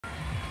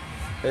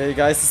Hey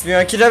guys, it's me,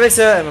 Kijabex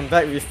here, and I'm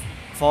back with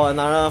for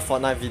another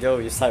Fortnite video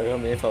with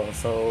Siderealmaple.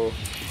 So,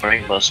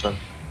 Rank person.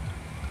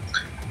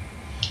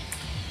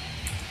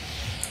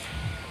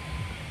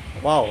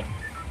 wow,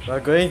 we're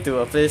going to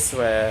a place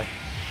where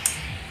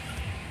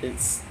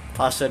it's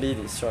partially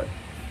destroyed.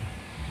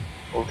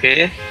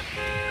 Okay.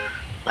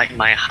 Like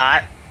my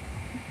heart.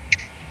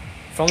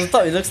 From the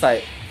top, it looks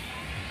like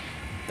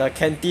the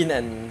canteen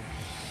and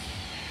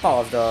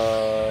part of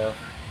the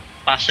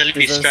Partially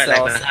prison destroyed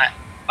like my cells heart.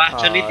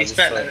 Partially are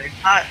destroyed like destroyed.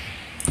 my heart.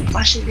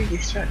 Partially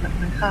destroyed like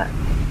my heart.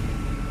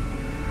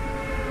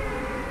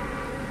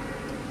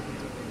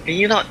 Can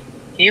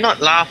you not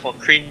laugh or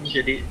cringe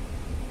at it?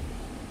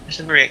 There's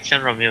no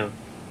reaction from you.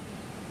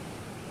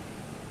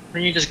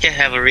 When you just can't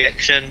have a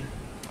reaction.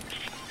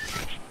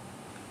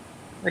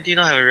 Why do you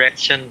not have a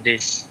reaction to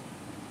this?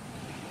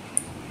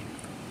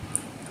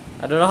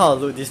 I don't know how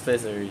to loot this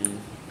place already.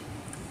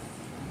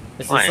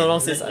 It's been Why? so long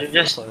since You I played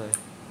just Fortnite.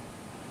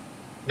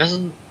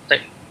 doesn't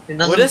like it Would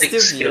doesn't there take still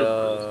be skill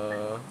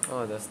a...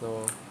 Oh, there's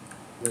no...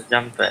 to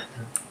jump at.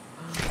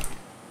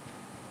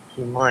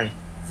 Why?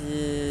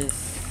 This...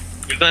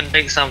 You go and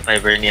take some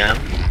vibranium.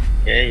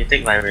 Yeah, you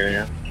take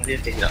vibranium. How do you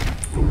take it up?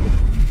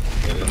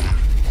 There you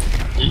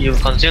go. You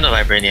consume the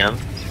vibranium,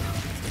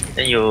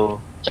 then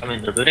you jump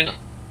into the building.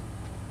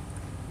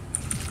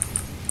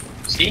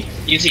 See?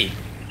 Easy.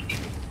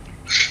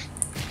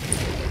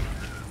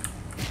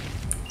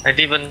 I've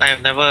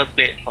never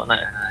played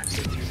Fortnite.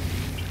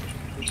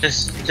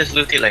 Just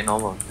loot it like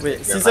normal.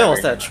 Wait, since when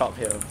was that a truck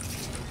here?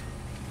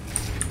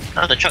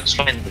 Ah, the truck's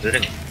fine in the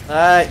building.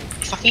 Alright,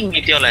 Fucking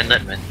meteor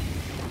landed, man.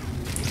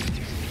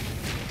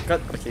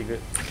 good, okay,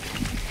 good.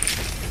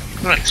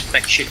 I don't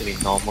expect shit to be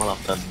normal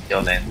after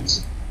meteor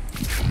lands.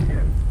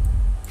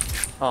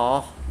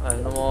 Oh, I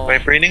don't know.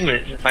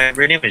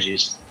 Vibranium is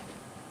used.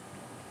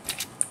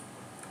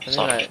 I mean,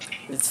 like,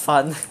 it's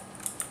fun.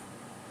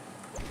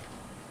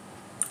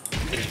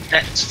 If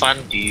that's fun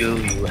to you,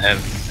 you have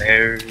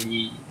a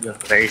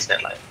very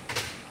sad life.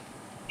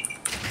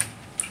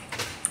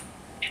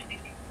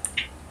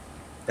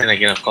 Then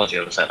again, of course, you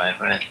have a sad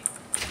life, right?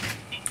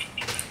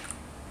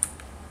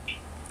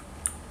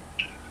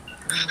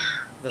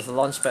 There's a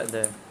launch pad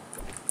there.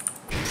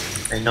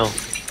 I know.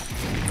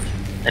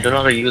 I don't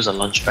know how to use a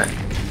launch pad.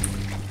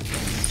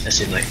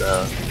 As in like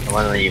the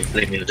one where you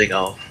play music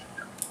out of.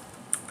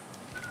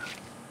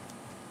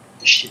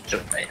 The shit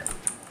joke right now.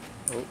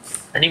 Oops.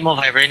 I need more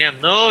vibranium.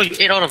 No, you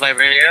ate all the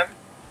vibranium.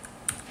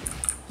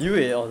 You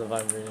ate all the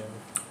vibranium.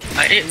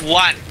 I ate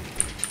one.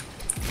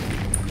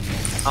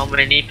 How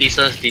many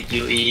pieces did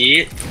you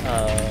eat? 2.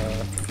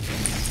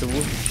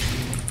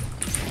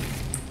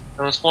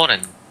 There was more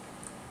than.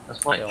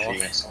 That's more than Yeah.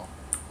 3 I saw.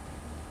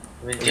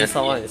 Maybe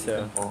someone is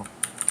here.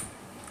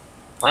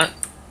 What?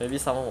 Maybe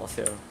someone was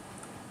here.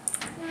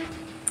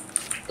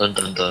 Dun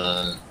dun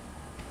dun.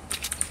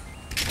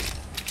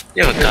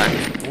 You have a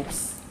gun.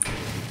 Oops.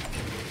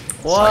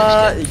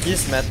 What? It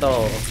gives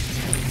metal.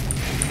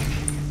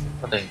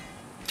 Nothing.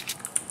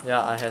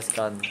 Yeah, I has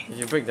gun. If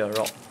you break the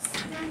rocks,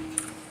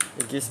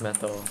 it gives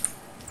metal.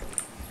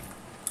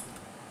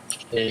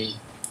 Hey.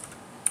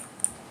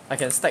 I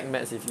can stack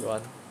mats if you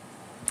want.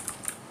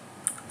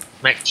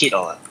 Mac kit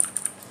or what?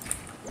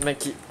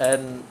 Make it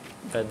and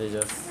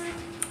bandages.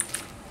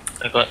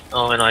 I got.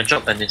 Oh no, I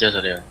dropped bandages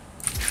earlier.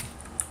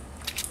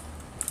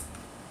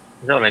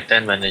 I dropped like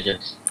 10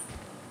 bandages.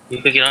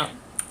 You pick it up?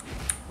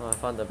 Oh, I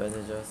found the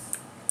bandages.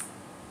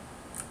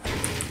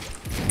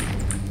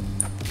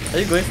 Are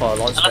you going for a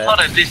launch I thought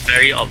pad? of this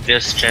very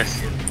obvious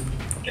chest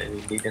that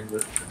we didn't do.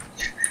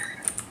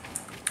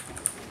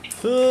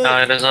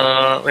 There's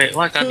a. Wait,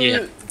 what gun do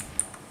you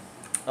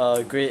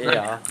have? Grey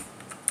AR.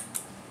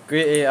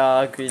 Grey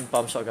AR, green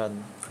pump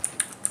shotgun.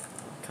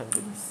 Can't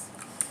do this.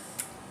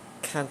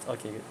 Can't.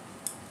 Okay, good.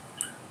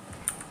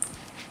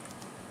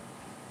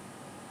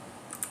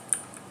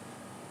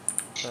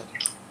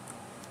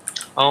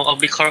 I'll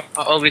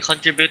be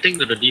contributing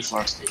to the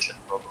deforestation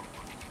problem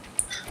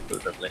to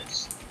the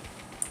place.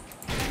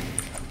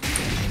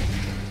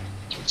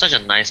 I'm such a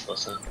nice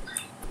person.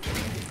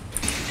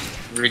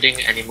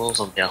 Ridding animals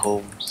of their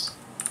homes.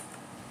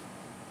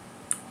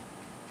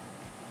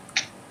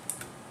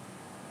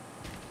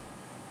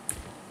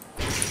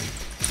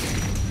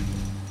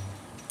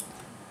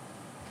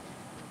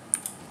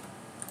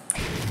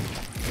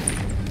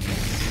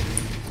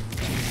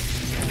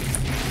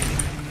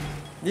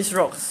 These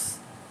rocks,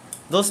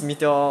 those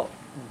meteor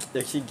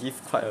actually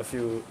give quite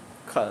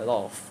a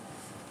lot of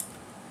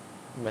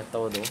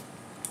metal though.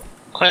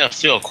 Quite a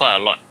few or quite a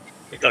lot.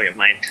 Make up your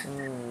mind.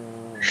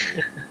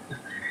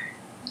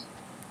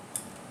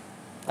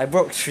 I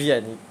broke 3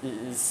 and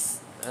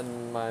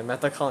and my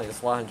metal count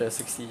is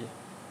 160.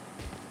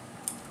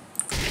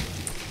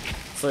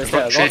 So is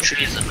that a lot? 3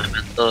 trees and my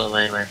mental,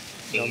 my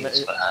thing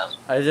is quite high.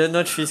 I didn't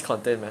know trees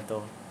contain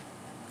metal.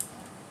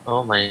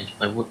 Oh my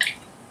wood.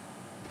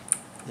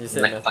 You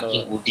said Like metal.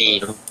 fucking woody, you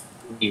know?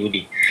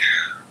 Woody.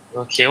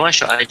 Okay, what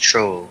should I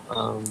throw?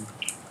 Can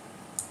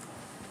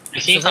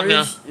you come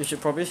here? You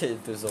should probably head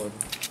into zone.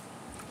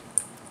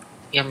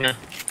 Come here.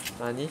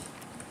 Nani?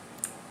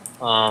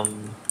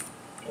 Um.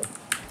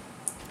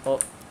 Oh,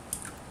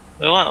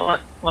 Wait,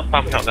 what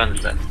pump shotgun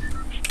is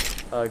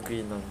that?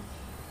 green one.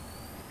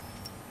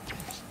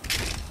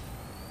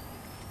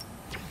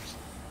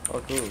 Oh,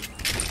 cool.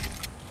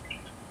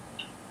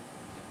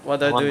 What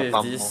do I want do the with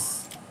pump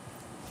this?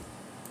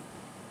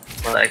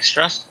 For the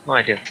extras? No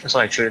idea. That's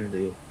why I threw it into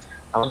you.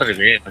 I wanted a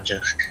grenade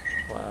launcher.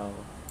 Wow.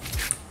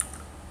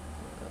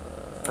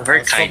 I'm very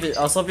I'll swap kind. it.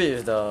 I'll swap it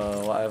with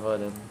the whatever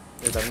then,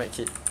 with the med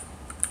kit.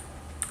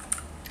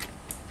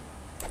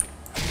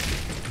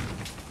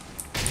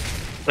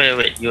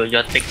 Wait.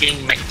 You're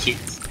taking med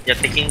kits. You're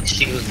taking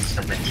shields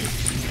instead of med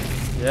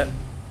kits. Yep.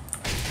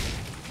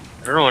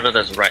 I don't know whether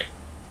that's right.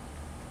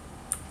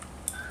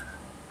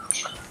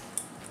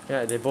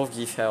 Yeah, they both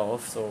give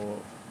health,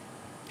 so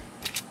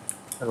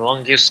The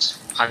one gives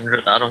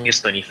 100, the other one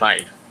gives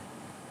 25.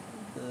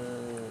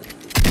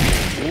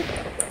 Oop.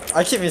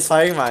 I keep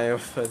misfiring my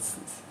weapons.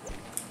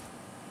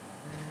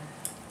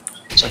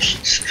 So,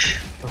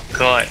 oh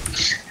god.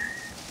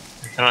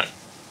 I cannot.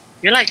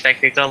 You like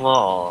tactical more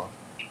or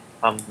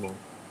pump more?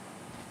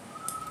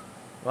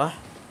 What?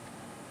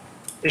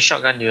 Which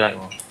shotgun do you like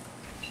more?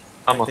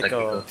 Pump or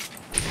Tactical.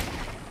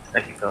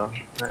 tactical?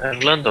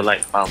 I've learned to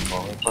like pump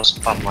more because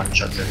pump one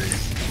shots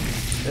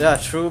everything. Yeah,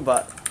 true,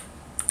 but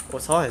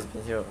Osama has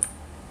been here.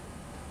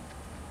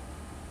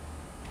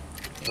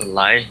 A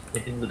lie,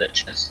 get into that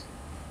chest.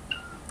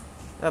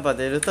 Yeah, but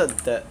they looted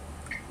that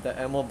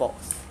ammo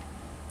box.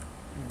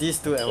 These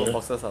two ammo Yeah.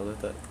 boxes are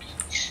looted.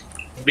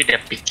 Maybe they're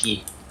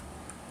picky.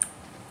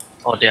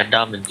 Or they're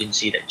dumb and didn't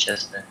see that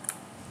chest there.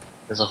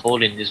 There's a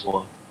hole in this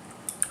wall.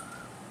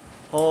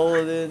 Hole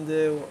in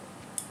the.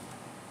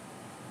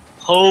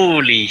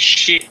 Holy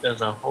shit,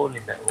 there's a hole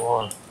in that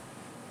wall.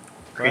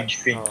 Cringe.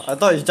 Oh, I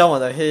thought you jumped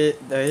on the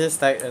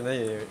haystack and then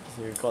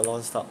you got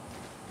launched up.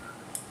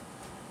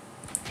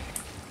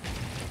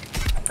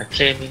 I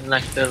came in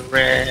like the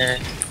red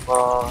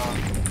ball.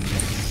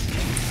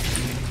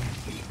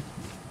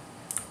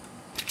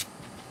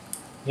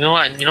 You know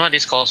what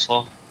this calls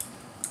for?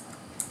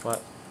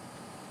 What?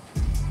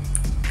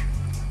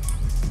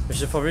 We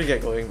should probably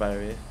get going, by the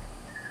way.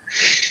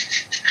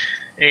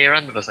 Hey,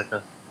 run to the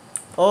circle.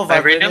 Oh,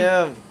 Vibranium?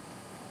 Vibranium!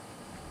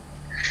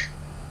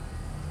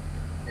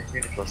 Let's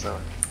get closer.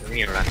 Let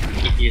me run.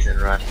 Hit this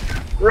and run.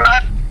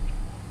 Run!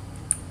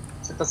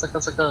 Circle.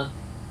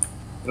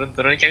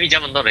 Turun, can we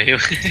jump on top of the hill?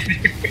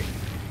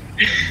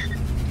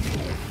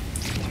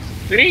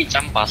 Really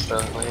jump faster.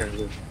 What are you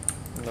do?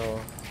 No.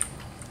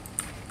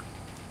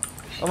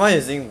 Am I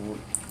using wood?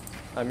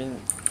 I mean,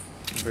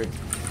 brick.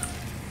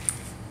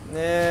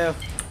 No.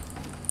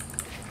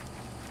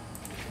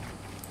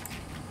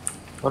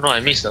 Oh no, I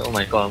missed it. Oh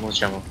my god, I almost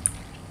jumped off.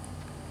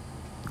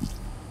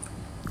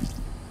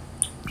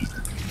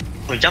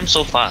 We jump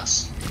so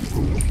fast.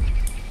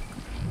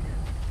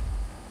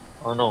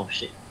 Oh no,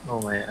 shit. Oh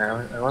my,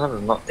 I wanted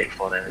to not take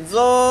 4 damage.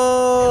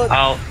 Zone!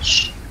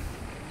 Ouch.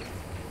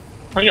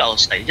 How are you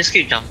outside? You just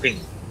keep jumping.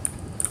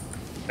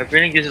 My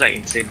brain gives you like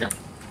insane jump.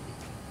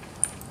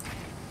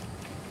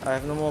 I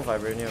have no more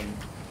Vibranium.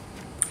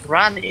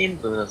 Run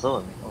into the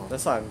zone. Oh.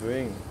 That's what I'm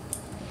doing.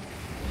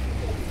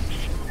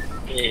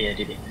 Yeah, I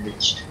did it.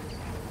 Reached.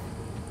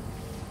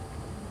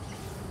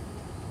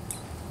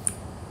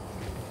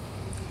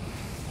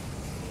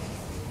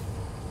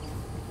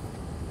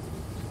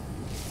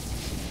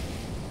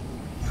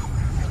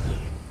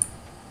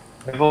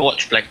 I never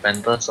watched Black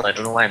Panther, so I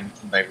don't know why I'm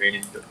making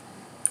Vibranium good.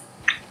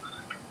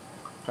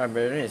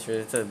 Vibranium is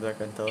related to Black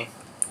Panther.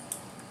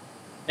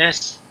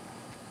 Yes.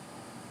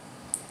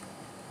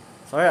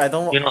 Sorry, I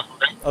don't. You know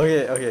that?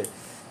 Okay.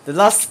 The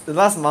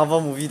last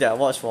Marvel movie that I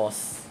watched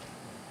was,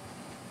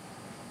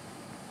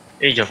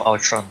 Age of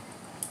Ultron.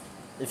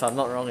 if I'm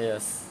not wrong,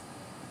 yes.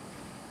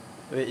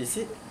 Wait, is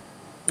it?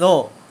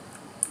 No.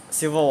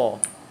 Civil War.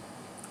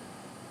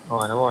 Oh,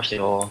 I never watched it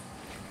all.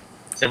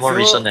 It's more Civil-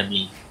 recent than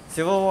me.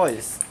 Civil War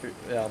is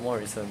more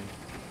recent.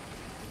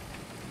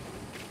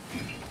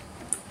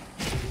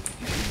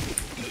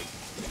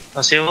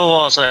 Civil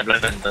War also had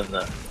Black Panther.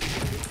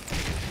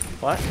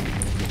 What?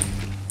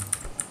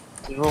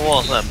 Civil War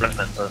also had Black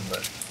Panther.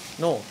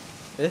 No.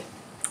 Eh?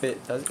 Wait,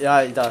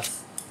 yeah, it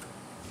does.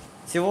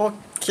 Civil War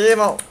came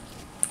out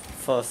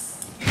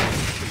first.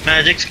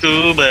 Magic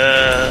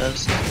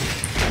Scubas.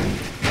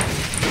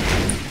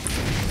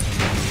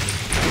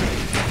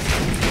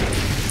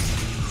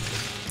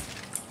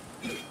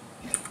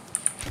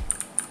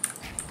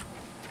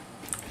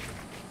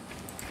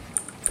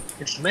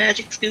 It's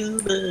Magic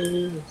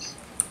Scubas.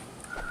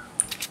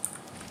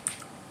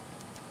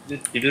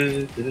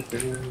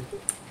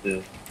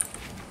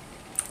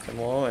 Come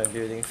on, my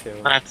building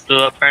failed. I have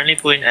to apparently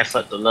put in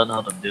effort to learn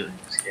how to build in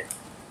this game.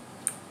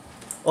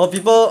 Oh,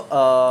 people,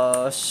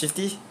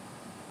 shifty.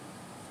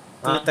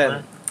 Huh?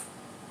 210.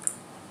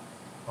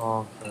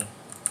 Oh, okay.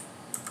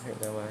 Okay,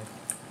 never mind.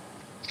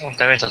 Oh,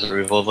 damage has a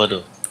revolver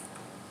though.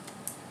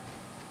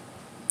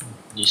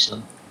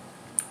 Decent.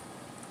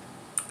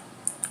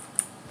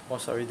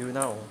 What shall we do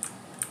now?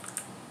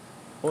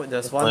 Oh,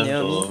 there's Time one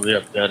near to me. way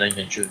up there, then you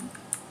can shoot.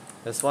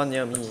 There's one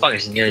near me. The fuck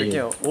is near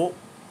you? Oh,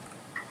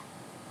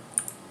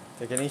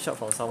 They're getting shot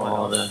from somewhere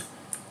Oh, else. there.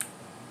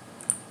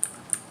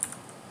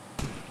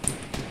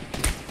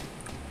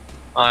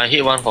 I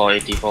hit one for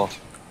 84.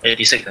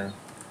 86 then.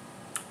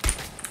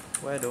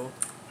 Where though?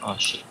 Oh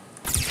shit.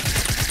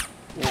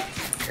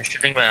 They're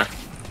shooting where?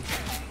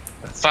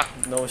 Fuck.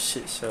 No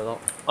shit, Sherlock.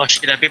 Oh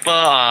shit, there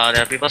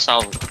are people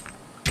south.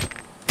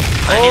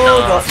 I Oh need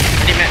god!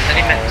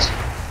 any mats.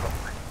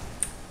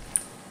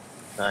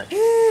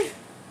 Nice.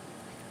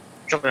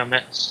 Drop your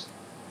mats.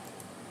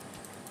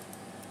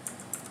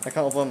 I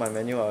can't open my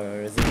menu or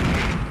resume.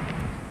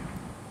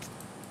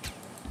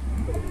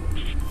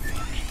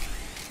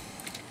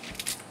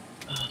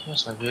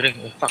 Where's my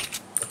building? Fuck.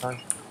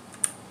 Okay.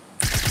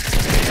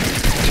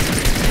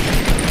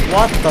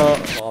 What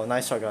the? Wow,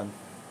 nice shotgun.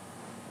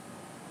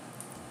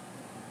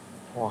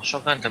 Wow,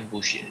 shotgun damn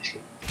bullshit this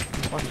game.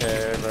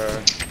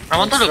 Whatever. I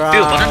wanted to Next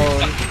build, but then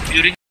round. fuck,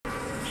 building.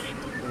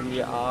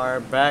 We are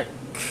back.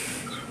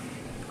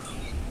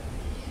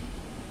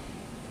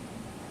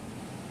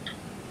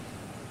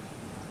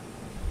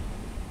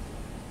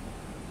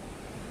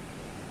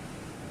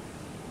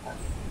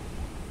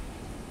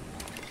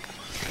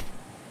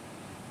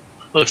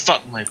 Oh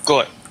fuck my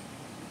god.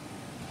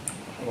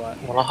 What?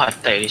 What how I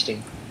attack this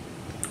thing?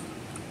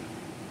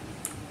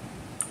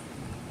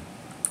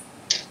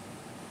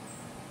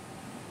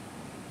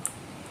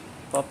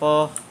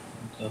 Papa,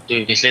 I'll deal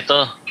with this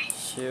later.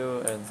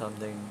 shield and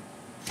something.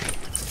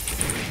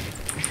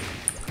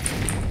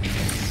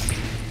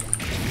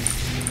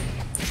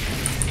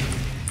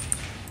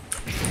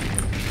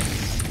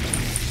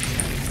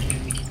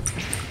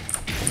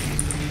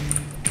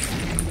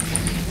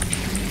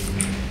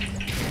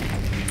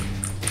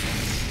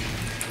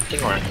 I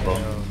think right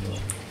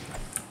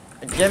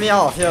for Get me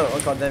out of here!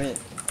 Oh god damn it.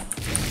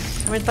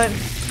 How many times?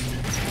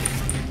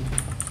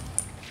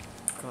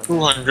 God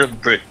damn.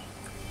 200 brick.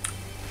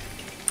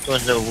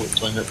 200 wood,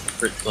 200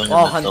 brick, 200 Wow,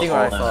 metal, hunting all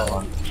rifle. that I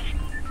want.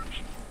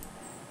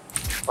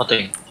 What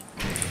thing?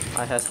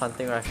 I has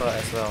hunting rifle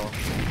as well.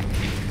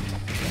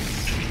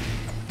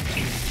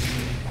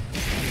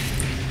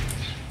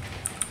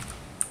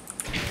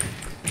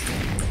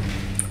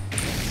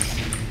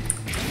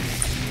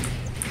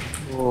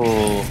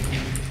 Oh.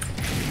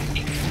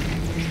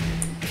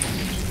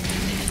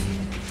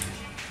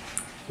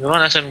 You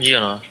want SMG or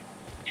not?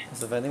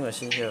 There's a vending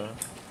machine here.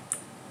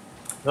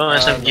 You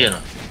want SMG no. or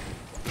not?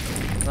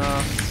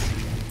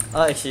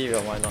 Nah. Actually,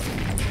 yeah, why not?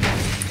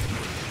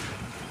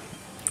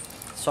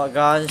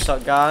 Shotgun,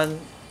 shotgun.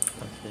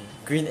 Okay.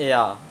 Green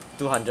AR,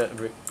 200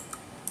 brick.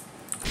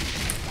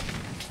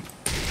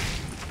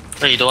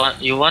 Wait,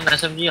 you want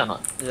SMG or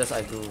not? Yes,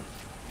 I do.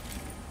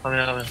 Come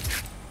here, come here.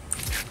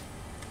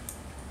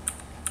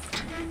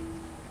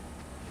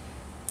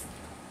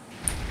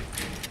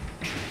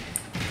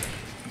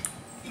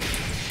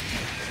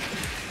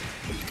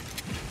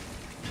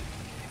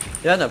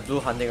 You want a blue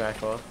hunting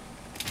rifle?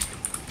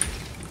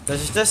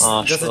 There's just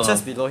Ah, there's a sure.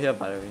 chest below here,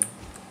 by the way.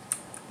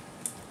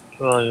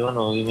 Sure, you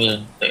wanna give me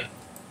a take.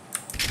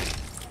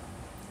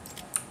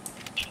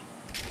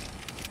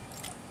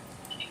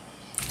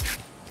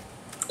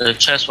 The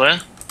chest where?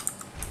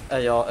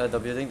 At the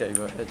building that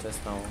you were at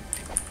just now.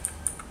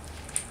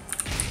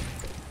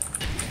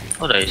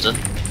 Oh, there isn't.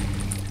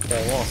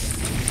 There was,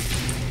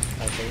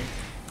 I think.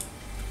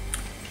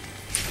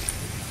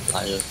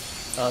 Liar.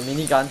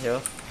 Minigun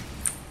here.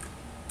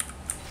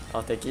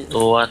 I'll take it.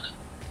 So what?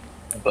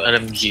 I got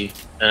LMG.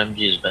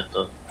 LMG is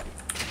better.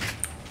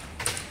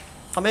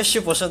 How many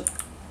shield potion?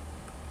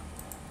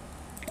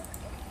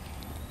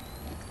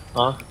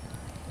 Huh?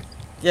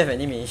 Do you have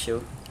any mini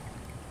shield?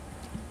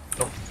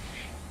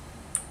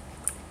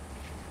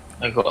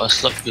 I got a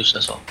slug juice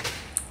as well.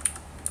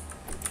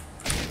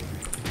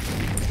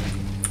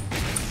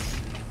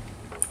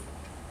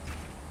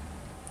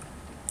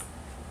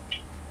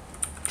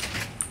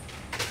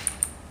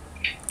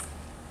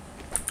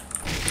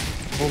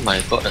 Oh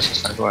my god, that's a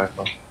sniper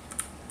rifle.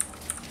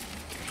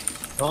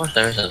 How much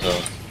damage does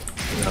a...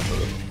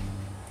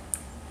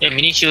 Yeah,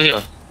 mini shield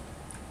here.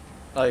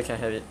 Oh, you can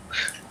have it.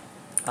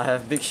 I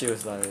have big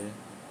shields, by the way.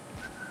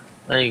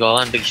 Then you got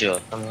one big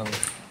shield. Come, come.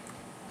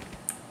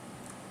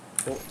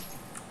 Oh.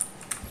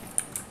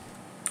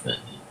 I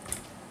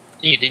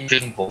think you didn't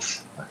drink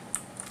both.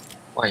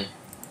 Why?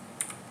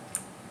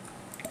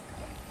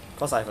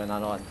 Cause I have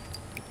another one.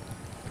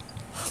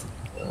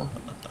 Yeah.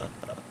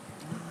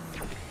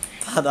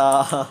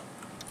 Tada!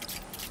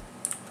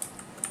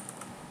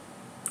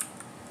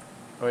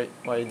 Wait,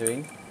 what are you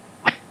doing?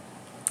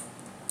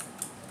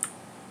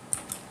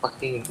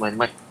 Fucking with my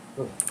mic.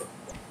 Oh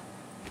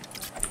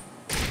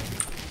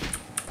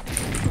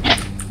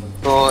my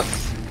god.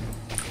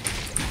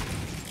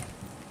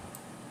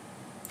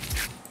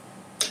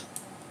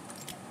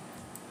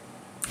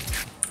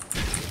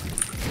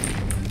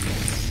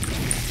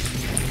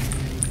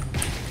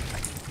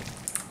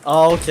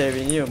 Oh, okay,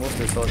 we need to move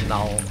to zone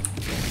now.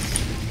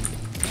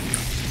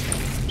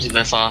 Is it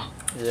very far?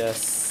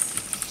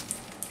 Yes.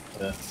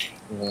 Yeah.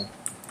 Yeah.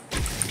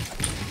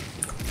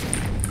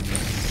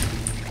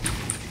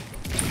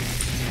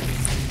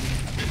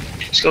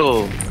 Let's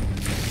go.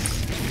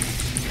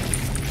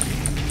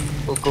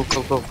 Go, go,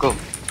 go, go, go.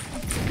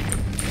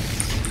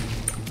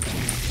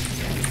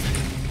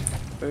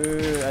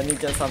 Ooh, I need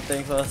to get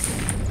something first.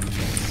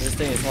 This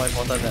thing is more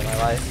important than my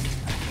life.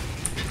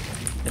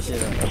 Actually,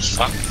 no. What the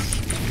fuck?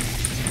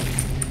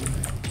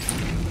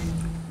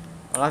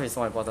 My life is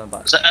more important, but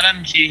There's an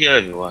LMG here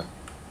if you want.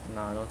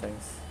 nah, no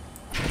thanks.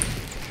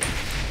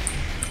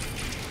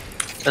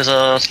 There's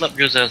a slurp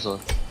juice there also.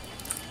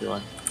 If you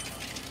want.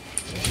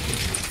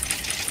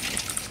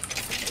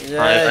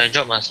 Yeah. I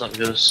dropped my slurp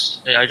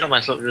juice. Hey, I dropped my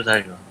slurp juice,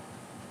 I know.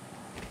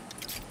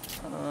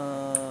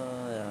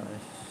 Yeah,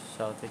 I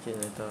shall take it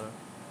later.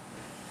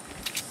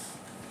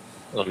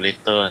 Oh,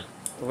 later.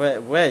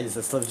 Where is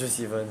the slurp juice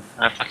even?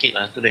 Fuck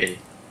it today.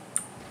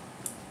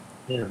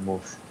 Need to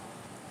move.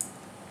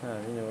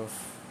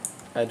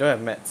 I don't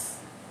have mats.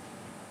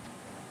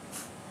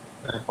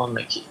 I found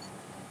my key.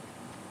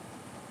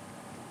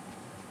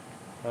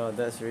 Oh,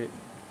 that's right.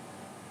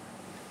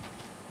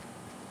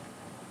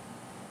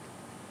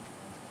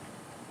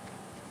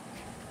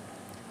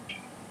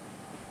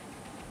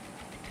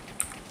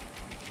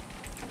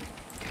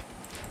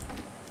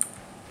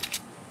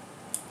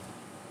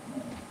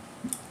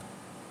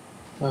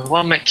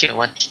 One med kit,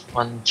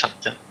 one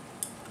charger.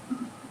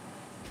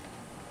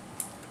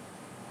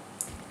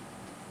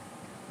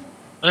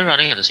 Are we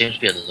running at the same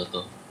speed as the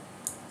circle?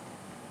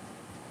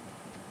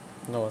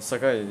 No,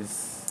 circle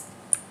is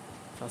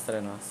faster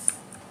than us.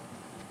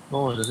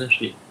 No, it's the same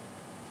speed.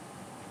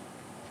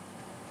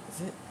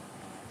 Is it?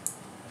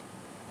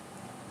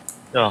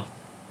 Yeah.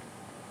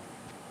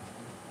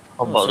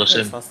 How about the circle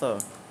same? is faster.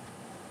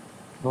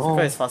 No, Circle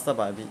is faster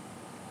by a bit.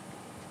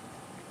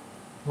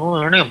 no,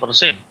 we're running about the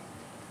same.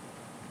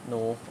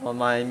 No, on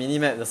my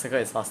mini-map the circle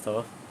is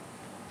faster.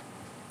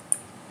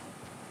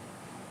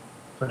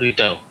 How do you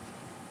tell?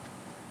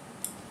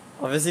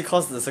 Obviously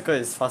cause the circle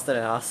is faster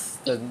than us,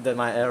 than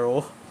my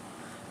arrow.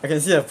 I can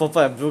see a purple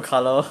and blue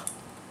colour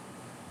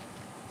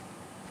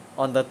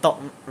on the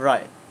top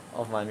right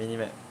of my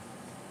minimap.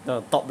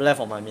 No, top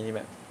left of my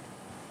minimap.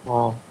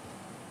 Oh.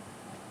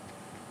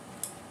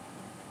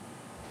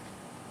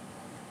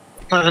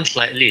 Not even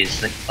slightly,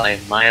 it's like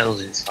 5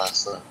 miles it's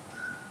faster.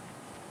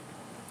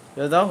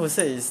 You're the one who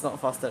said it's not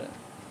faster than.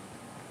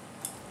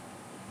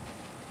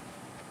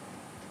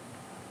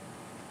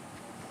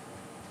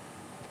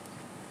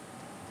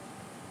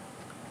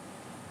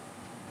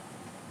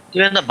 Do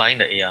you end up buying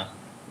the AR?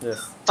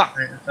 Yes. Fuck,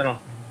 I don't know.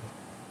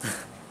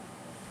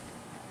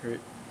 Great.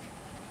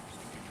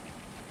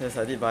 Yes,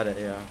 I did buy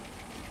the AR.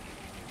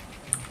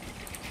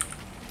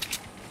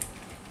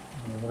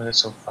 Oh, that's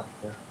so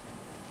fucked, yeah.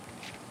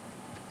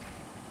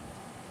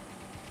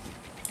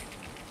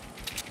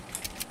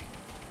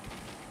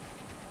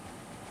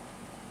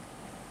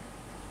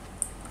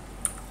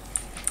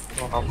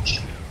 Oh, ouch.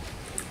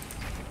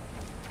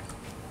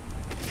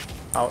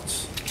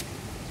 Ouch.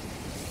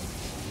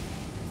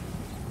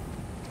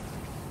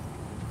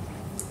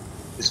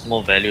 It's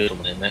more value to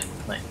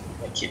my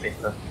kit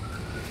later.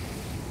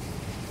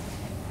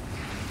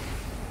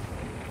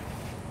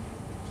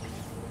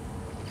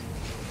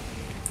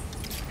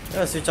 I'm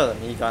gonna switch out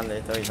the minigun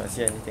later if I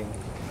see anything.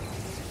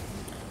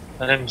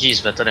 LMG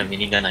is better than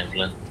minigun, I've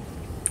learned.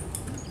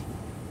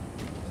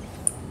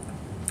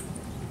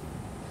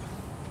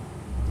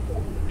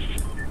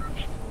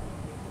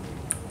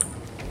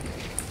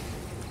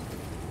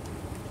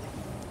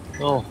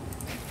 No.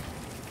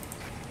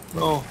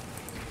 No.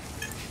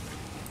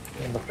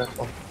 On the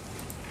platform.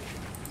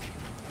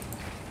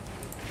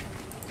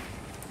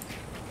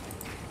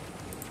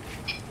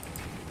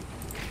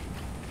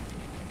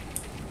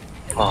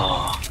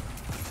 Ah,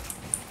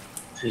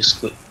 feels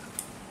good.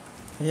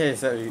 Here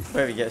is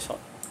where we get shot.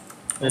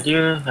 Do you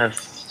have?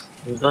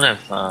 You don't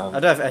have. I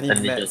don't have any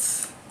bandages.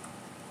 mats.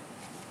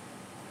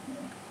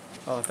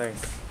 Oh,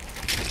 thanks.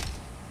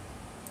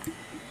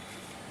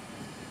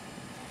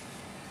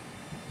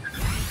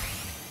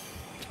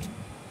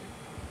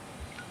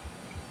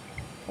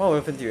 What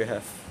weapon do you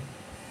have?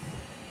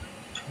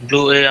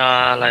 Blue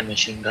AR, light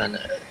machine gun,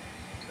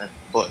 and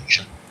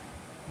torch.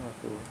 Oh,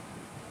 cool.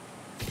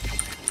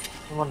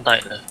 Someone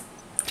died there.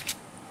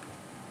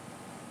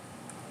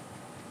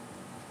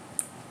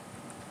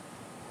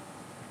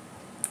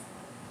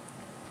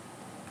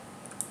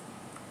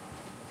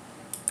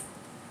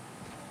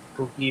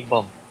 Cookie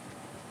bomb.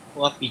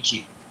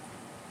 RPG.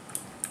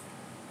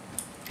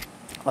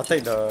 I'll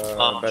take the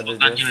Shotgun here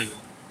bandages. you.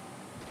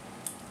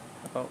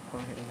 Oh,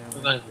 okay, never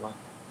Shotgun mind. if you want.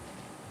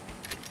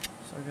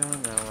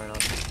 Shotgun, no, why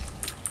not?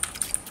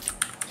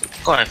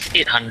 God, I have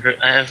 800.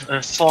 I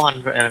have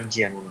 400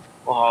 LMG ammo.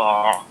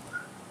 Wow.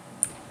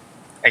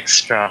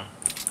 Extra.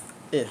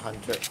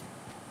 800.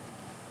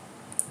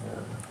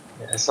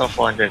 Yeah, I saw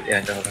 400.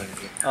 Yeah, no,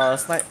 no.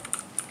 Snipe.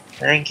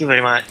 Thank you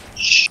very much.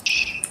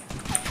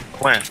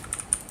 Where?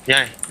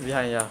 Behind.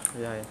 Behind, yeah,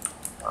 behind.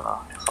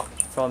 Fuck.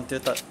 From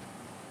tilted.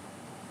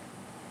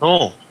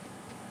 No!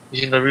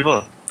 He's in the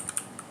river.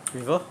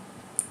 River?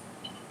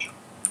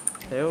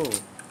 Ew.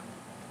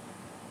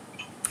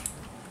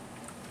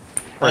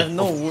 I have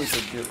no wood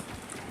to build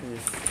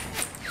with.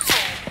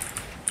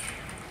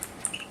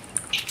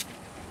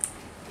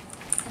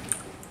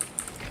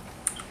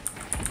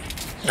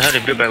 I heard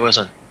they build backwards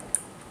one.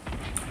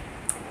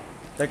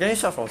 They're getting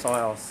shot from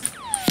somewhere else.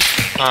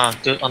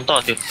 On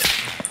top of you.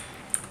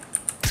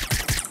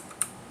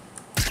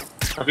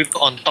 The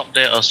people on top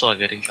there also are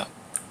getting shot.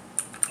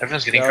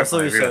 Everyone's getting shot So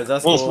from we should everywhere.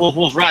 just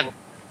Move, run!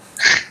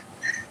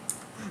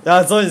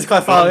 Yeah, zone is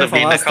quite far away To be from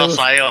in the us too.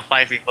 crossfire of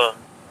 5 people.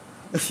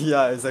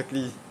 Yeah,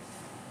 exactly.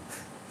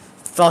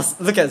 Plus,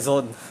 look at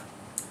zone.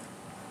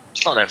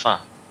 It's not that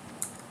far.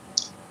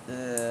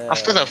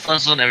 After the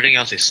first zone, everything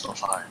else is so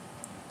far.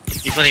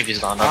 Even if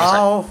it's on the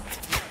other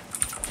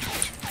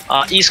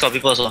side. East got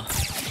people also.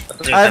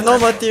 I have no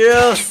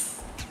materials!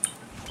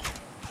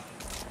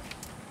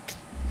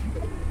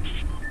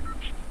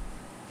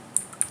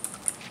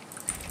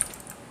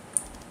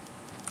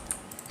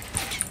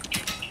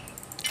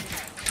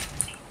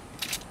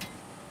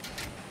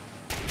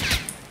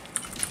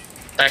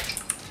 Pack.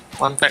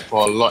 One pack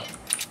for a lot.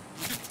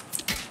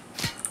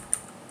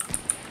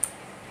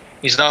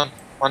 He's down.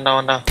 One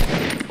down.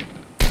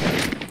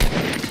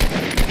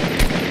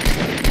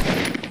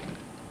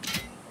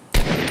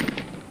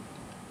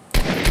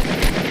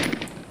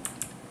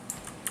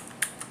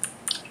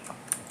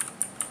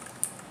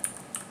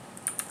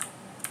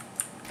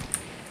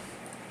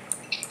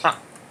 Fuck.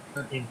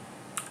 Not him.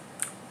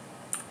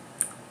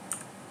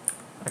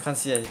 I can't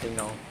see anything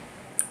now.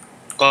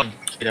 Gone.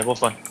 Okay, they're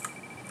both gone.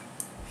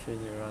 Should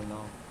you run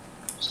now?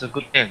 It's a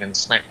good thing I can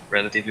snipe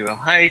relatively well.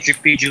 Hi,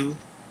 Drippy Jew.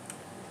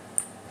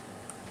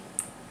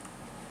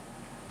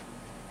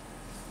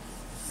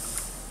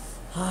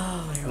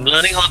 Oh my I'm god.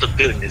 learning how to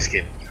build in this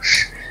game.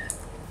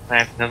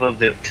 I've never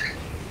built.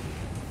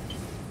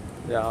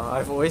 Yeah,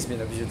 I've always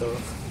been a builder.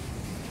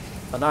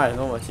 But now I have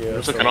no You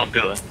materials. also cannot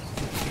build.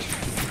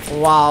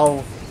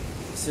 Wow.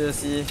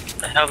 Seriously?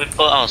 The hell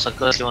people out of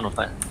circles you want to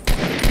fight?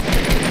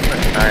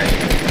 Die.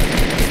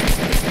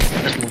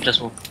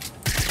 Just move.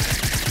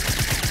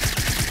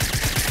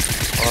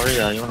 Sorry,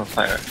 you want to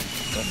fight, right?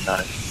 Don't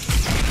die.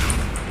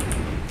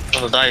 You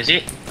want to die, is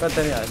it? God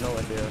damn it, I have no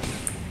materials.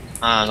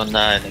 Don't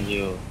die, thank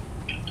you.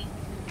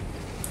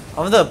 I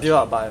wanted to build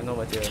up, but I have no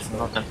materials. So.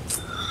 Okay.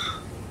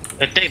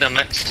 Hey, take the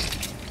max.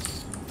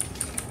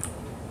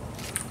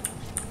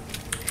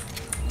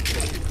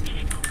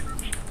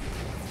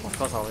 Of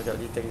course, I'll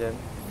immediately take them.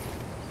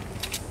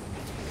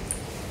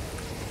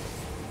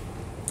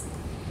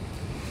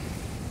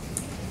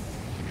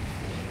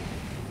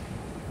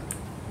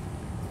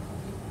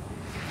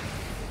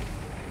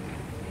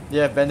 You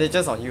have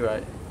bandages on you,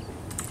 right?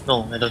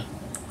 No, I don't.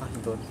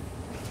 You don't.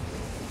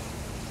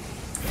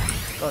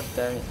 God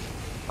damn it.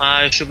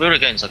 I should be able to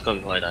get in circle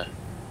before I die.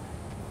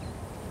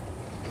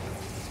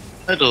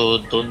 Why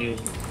don't you?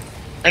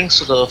 Thanks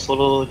to the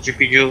follow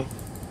GPU.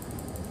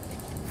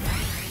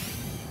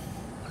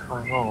 Oh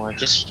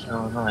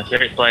no, I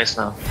hear it twice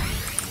now.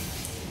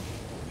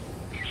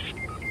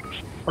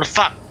 What the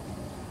fuck?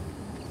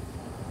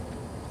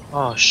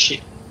 Oh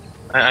shit.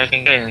 I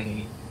can get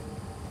in.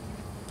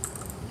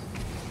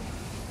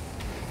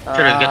 Try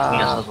to get to me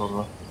as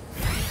well.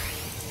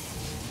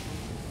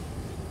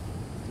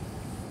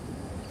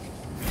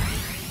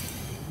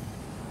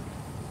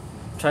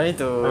 Trying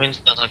to I'm in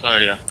circle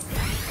already.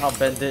 I'll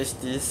bandage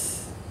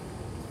this.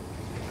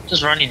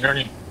 Just run in.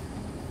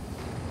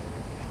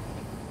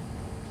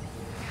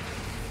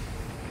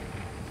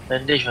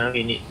 Bandage whenever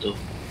you need to.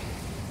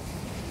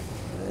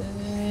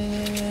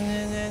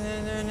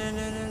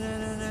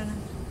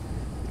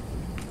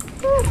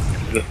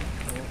 Good.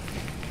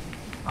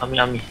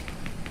 Army.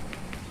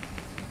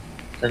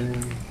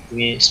 Then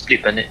we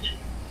split bandage.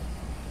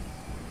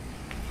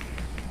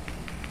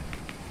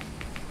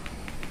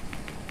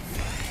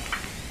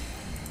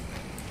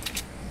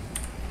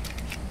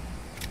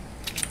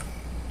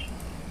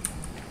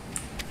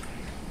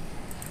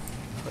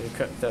 Oh, you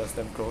crap, that was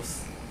damn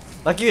close.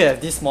 Lucky you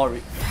have this small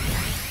rig.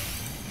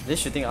 They're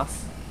shooting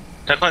us.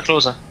 They're quite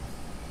close.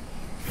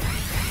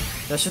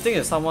 They're shooting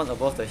at someone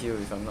above the hill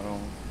if I'm not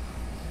wrong.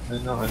 I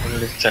don't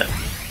really care.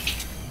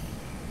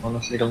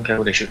 Honestly, don't care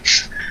who they shoot.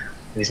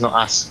 If it's not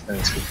us, then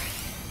it's good.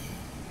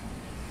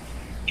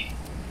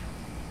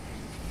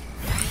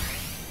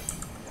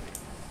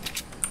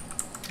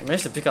 I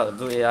managed to pick up the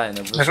blue AI and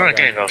the blue I'm gonna get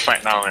shotgun. into a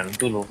fight now and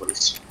do low for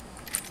this.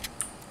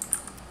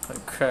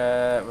 Oh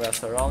crap, we're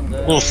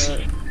surrounded.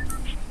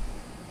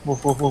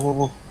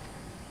 Move.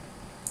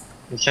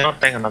 You cannot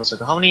tank another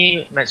circle. How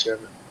many mats you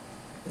have?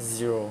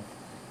 0.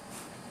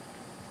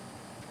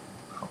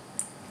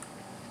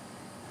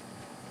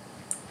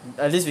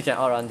 At least we can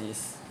outrun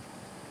this.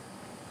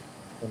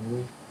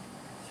 We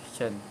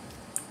can.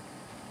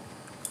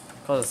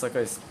 Cause the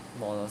circle is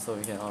smaller, so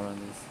we can outrun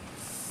this.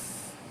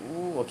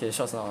 Ooh, okay,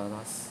 shots not on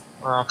us.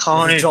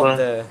 How many Drop people?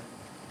 there.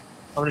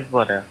 How many people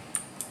are there?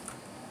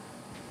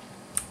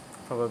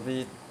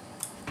 Probably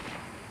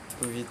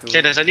 2v2.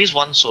 Okay, there's at least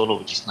one solo,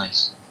 which is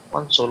nice.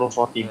 One solo,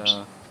 4 teams.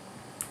 Yeah.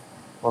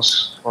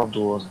 Four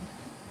duos.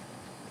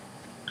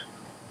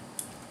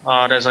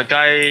 There's a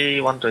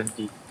guy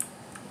 120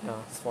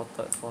 Yeah,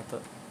 spotted.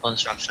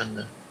 construction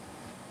there.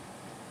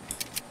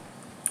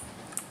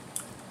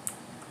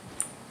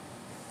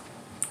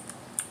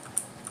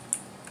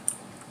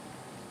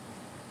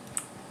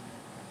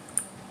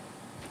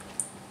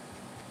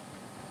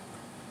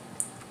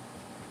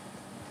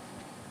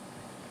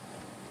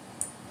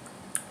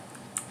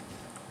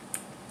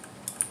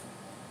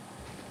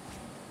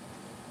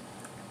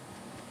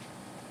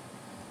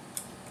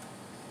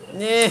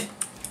 Yeah.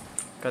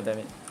 God damn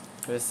it.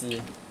 Let's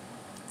see.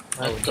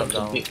 I will jump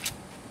down.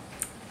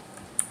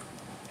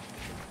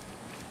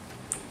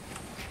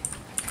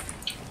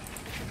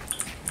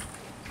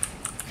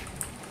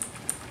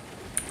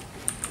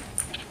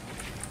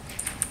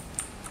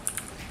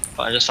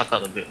 But I just suck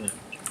out a bit.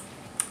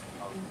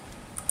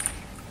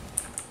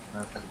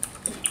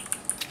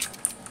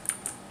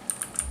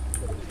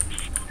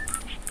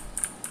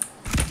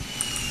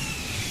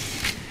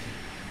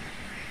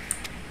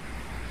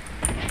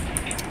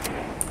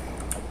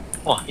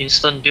 Wow,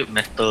 instant build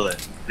metal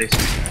place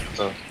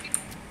metal.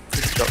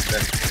 Good job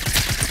there.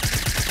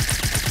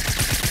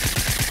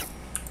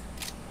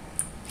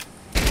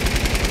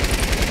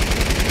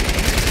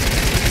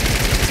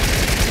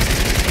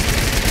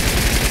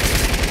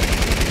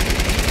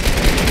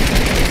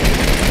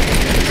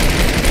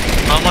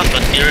 How much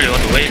material you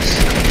want to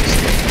waste?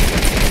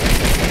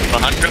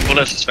 100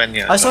 bullets to spend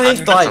here. I shot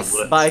him twice,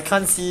 but I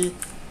can't see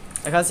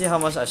how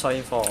much I shot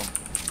him for.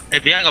 Hey,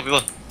 behind got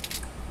people.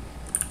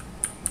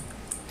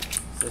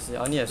 Seriously, I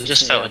only have You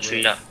just fell a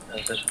tree, yeah.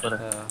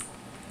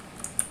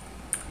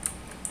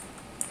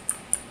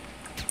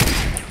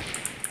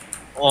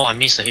 Oh, I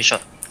missed the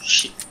headshot.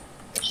 Shit.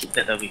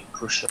 That'll be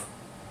crucial.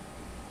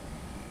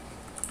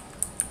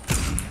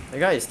 The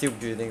guy is still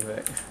building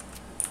back.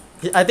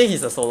 I think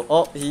he's a solo.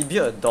 Oh, he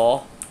built a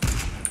door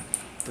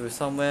to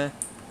somewhere.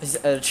 He's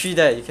at a tree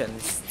there. You can.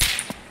 He's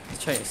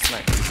trying to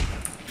snipe.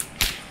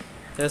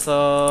 There's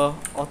a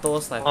auto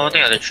sniper. Oh, I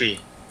think at the tree.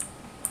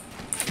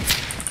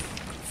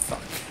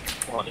 Fuck.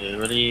 Wow, they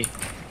really.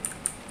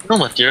 No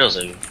materials,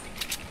 are you?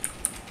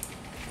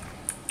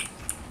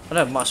 I don't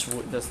have much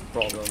wood. That's the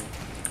problem.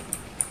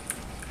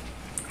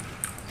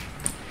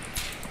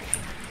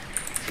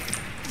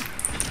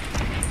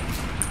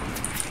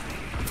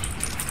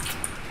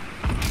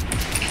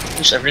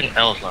 Use everything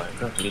else, like, you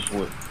don't have to use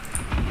wood.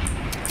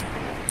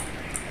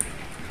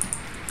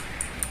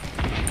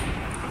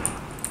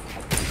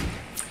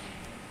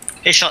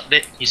 Hey, shot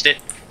dead. He's dead.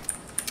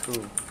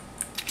 Ooh.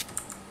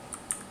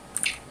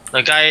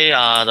 The guy,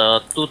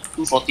 the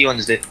 241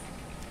 is dead.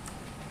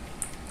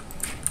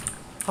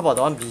 How about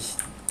the one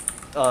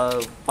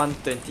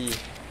 120?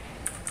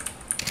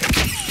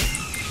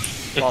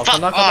 Wow, Fuck!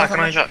 come down, I come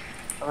can't down. shot.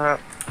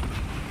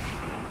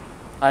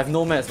 I have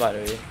no mats by the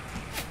way.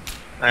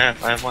 I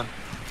have one.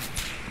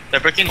 They're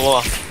breaking the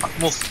wall. Fuck,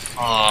 move.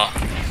 I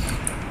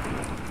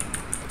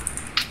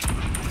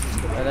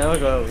never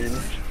gonna win.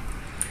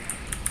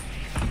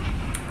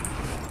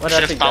 What did I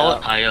Should pick have towered that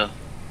up? higher.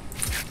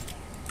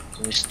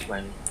 Don't waste my.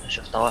 I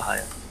should have towered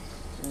higher.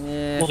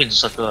 Yeah. Move into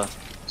circle.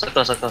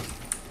 Circle.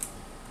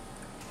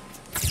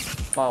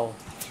 Wow.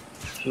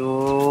 If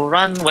you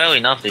run well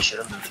enough, they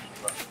shouldn't be.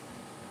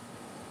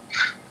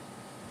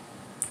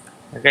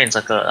 Okay, in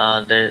circle.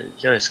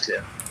 Here is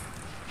clear.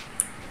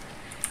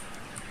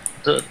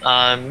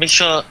 Make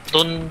sure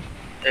don't.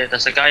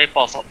 There's a guy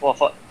pop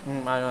forward.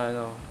 I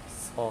know.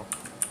 Oh.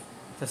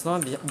 There's no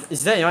one behind.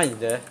 Is there anyone in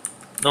there?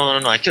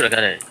 No, I killed the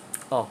guy there.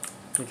 Oh,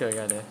 you killed a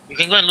guy there. You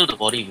can go and loot the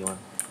body if you want.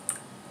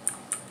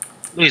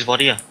 Loot his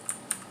body,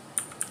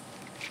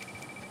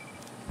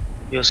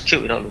 He was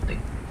killed without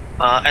looting.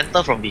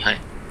 Enter from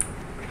behind.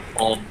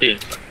 Or build in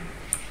front.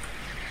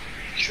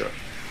 Sure.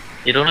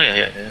 They don't know you're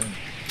here.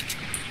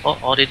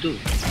 Or they do.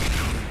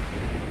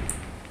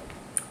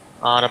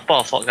 The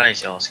power fort guy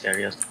is your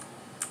scariest.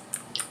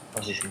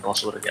 Because it's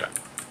impossible to get up.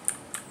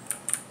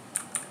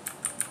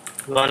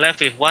 You are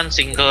left with one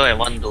single and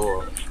one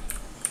door.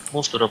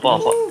 Move to the power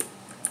fort.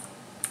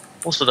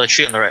 Move to the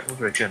tree on the right.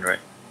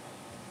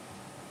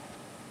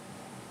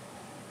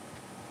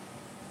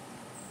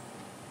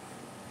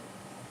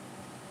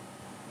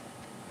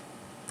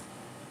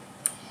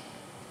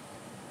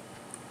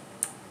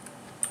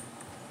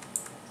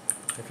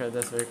 Okay,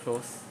 that's very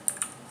close.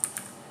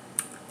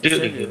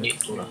 Build if you need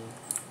to.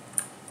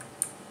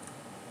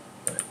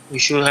 We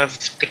should have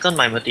taken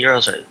my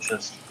materials, right?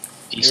 Just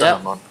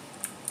decent amount.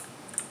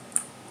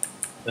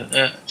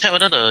 Check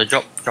whether the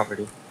drop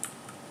already.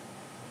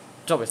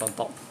 Drop is on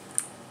top.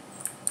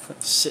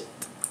 Shit.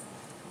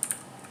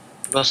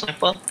 You got a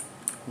sniper?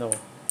 No.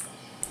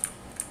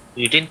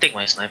 You didn't take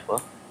my sniper.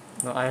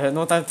 No, I had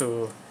no time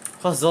to.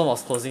 Cause zone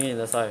was closing in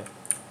the side.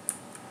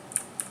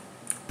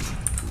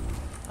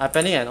 I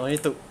panicked and only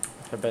took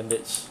the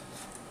bandage.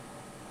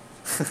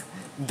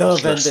 The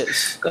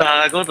bandage.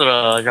 Go to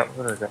the drop.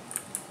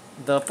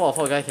 The port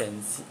of guy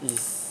can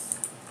He's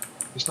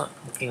not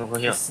looking over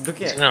here. He's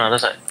looking He's at. looking at the other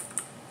side.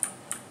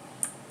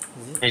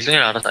 Is it? He's looking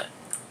at the other side.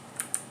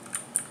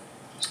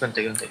 Just go and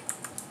take.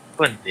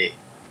 Go and take.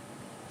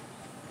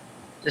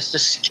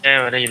 Just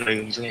care whether he's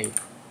looking at you.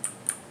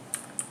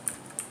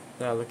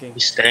 Yeah, looking.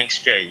 He's staring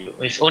straight at you.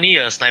 If only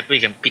a sniper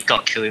you can pick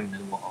out, kill him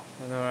and walk off.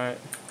 I know, right?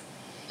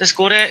 Just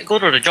go there, go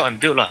to the job and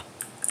build lah.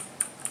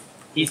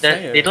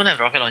 They don't have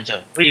rocket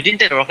launcher. Wait, you didn't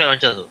take the rocket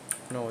launcher though?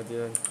 No, I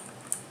didn't.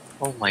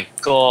 Oh my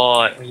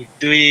god, what are you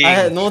doing? I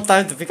had no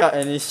time to pick up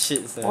any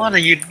shit. What are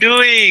you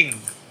doing?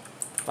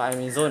 But I'm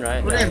in zone,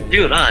 right? Go there and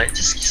build lah.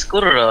 Just go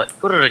to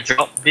the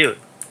drop build.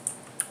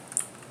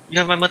 You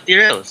have my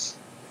materials.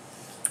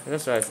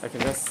 That's right, I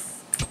can just...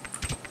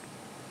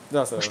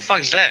 That's What the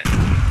fuck is that?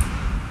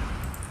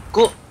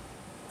 Go.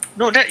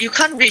 No, that you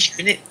can't reach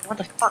finish. What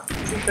the fuck?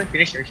 You can't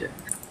finish.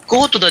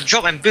 Go to the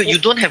drop and build. You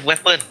don't have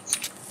weapons.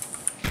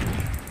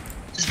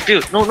 Just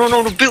build. No,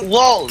 build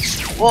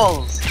walls.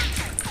 Walls.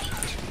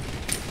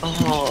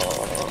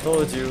 Oh.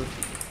 Told you.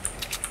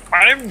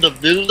 I'm the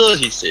builder,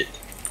 he said.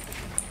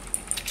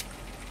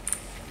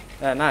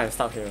 Yeah, now I'm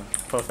stuck here.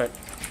 Perfect.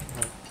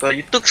 But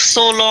you took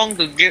so long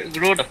to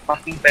grow the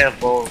fucking pair of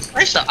balls.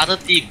 Where's the other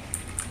team?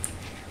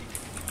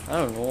 I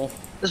don't know.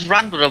 Just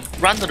run to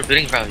the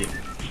building around you.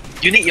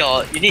 You need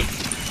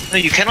no,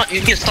 you cannot.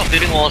 You need to stop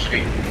building walls,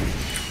 right?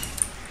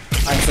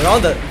 I'm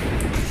surrounded.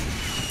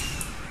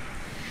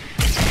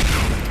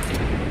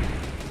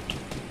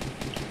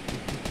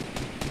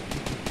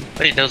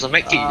 Wait, there was a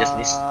med kit you just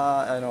missed.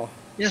 I know.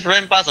 You just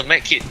ran past a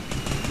med kit.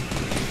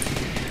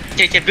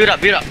 Okay, build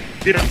up.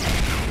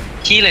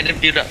 Heal and then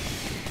build up.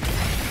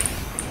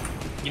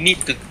 You need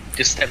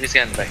to stab this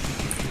guy in the back.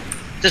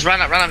 Just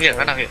run up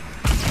here.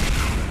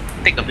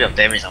 Take a bit of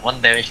damage,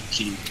 1 damage to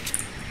kill you.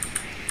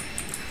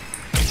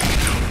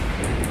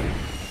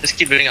 Just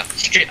keep building up,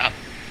 straight up.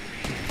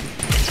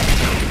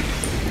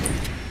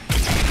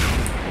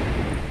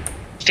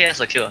 Stay as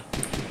secure.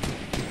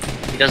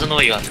 He doesn't know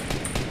where you are.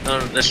 No,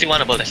 there's still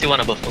one above,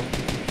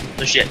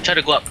 No shit, try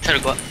to go up.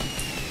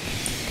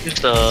 Use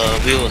the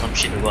wheel or some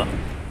shit to go up.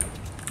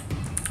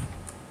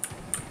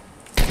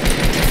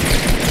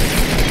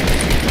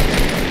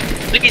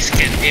 Please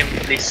can aim,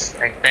 please.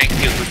 And thank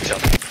you, good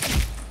job.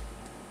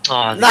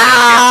 Oh,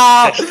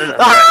 No!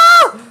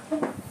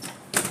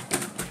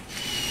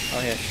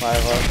 Okay,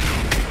 whatever.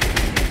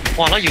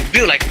 Wow, now you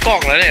build like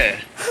cock like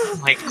that. Oh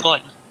my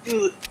god.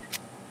 Dude,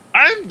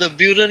 I'm the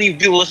builder, you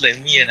build worse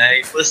than me and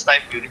I first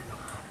time building.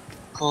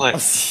 God.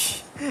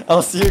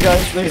 I'll see you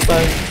guys next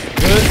time.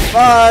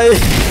 Goodbye!